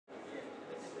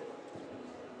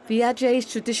The Adjaye's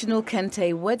traditional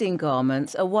Kente wedding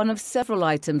garments are one of several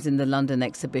items in the London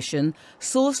exhibition,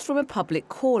 sourced from a public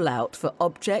call-out for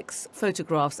objects,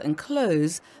 photographs and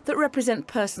clothes that represent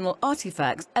personal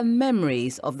artefacts and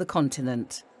memories of the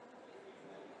continent.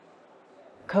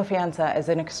 Kofi Ansah is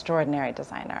an extraordinary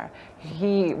designer.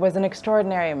 He was an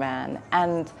extraordinary man,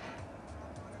 and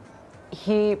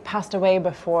he passed away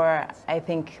before I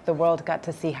think the world got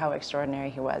to see how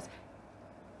extraordinary he was.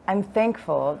 I'm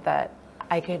thankful that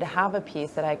I could have a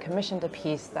piece, that I commissioned a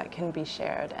piece that can be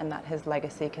shared and that his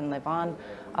legacy can live on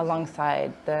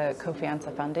alongside the Kofi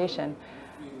Ansah Foundation.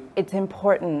 It's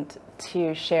important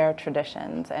to share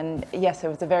traditions, and yes, it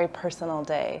was a very personal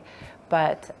day,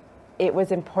 but it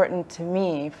was important to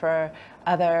me for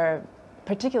other,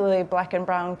 particularly black and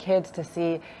brown kids, to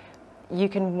see you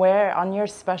can wear, on your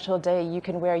special day, you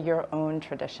can wear your own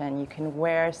tradition. You can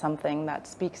wear something that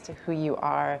speaks to who you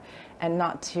are and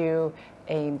not to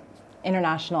an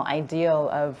international ideal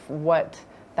of what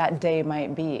that day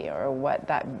might be or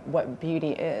what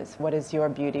beauty is. What is your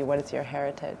beauty? What is your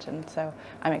heritage? And so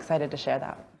I'm excited to share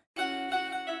that.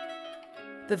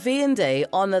 The V&A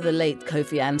honour the late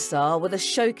Kofi Ansah with a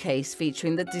showcase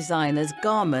featuring the designer's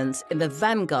garments in the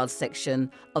Vanguard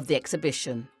section of the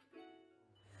exhibition.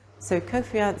 So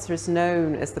Kofi Ansah is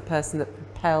known as the person that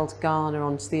propelled Ghana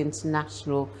onto the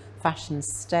international fashion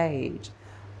stage.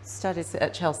 Studied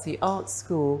at Chelsea Art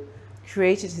School,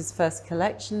 created his first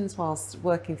collections whilst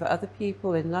working for other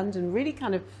people in London, really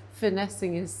kind of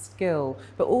finessing his skill,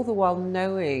 but all the while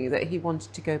knowing that he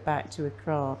wanted to go back to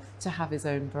Accra to have his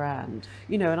own brand.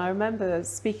 You know, and I remember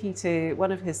speaking to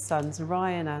one of his sons,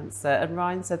 Ryan Ansah, and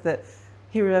Ryan said that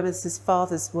he remembers his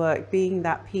father's work being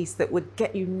that piece that would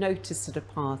get you noticed at a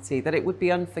party, that it would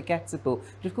be unforgettable.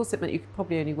 But of course it meant you could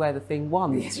probably only wear the thing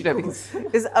once, you know, because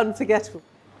it's unforgettable.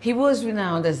 He was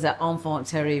renowned as the enfant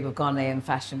terrible of Ghanaian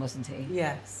fashion, wasn't he?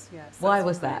 Yes, yes. Why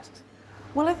was that?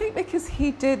 Well, I think because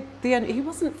he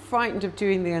wasn't frightened of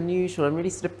doing the unusual and really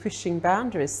sort of pushing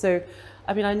boundaries. So,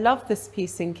 I mean, I love this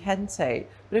piece in Kente,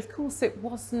 but of course it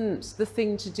wasn't the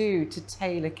thing to do to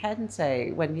tailor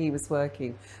Kente when he was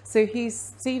working. So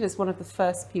he's seen as one of the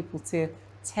first people to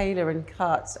tailor and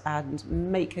cut and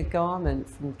make a garment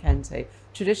from Kente.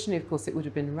 Traditionally, of course, it would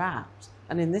have been wrapped,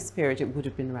 and in this period it would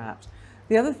have been wrapped.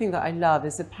 The other thing that I love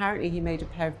is apparently he made a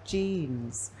pair of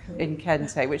jeans in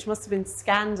Kente, which must have been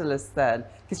scandalous then,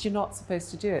 because you're not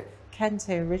supposed to do it.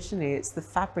 Kente originally, it's the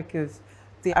fabric of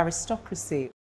the aristocracy.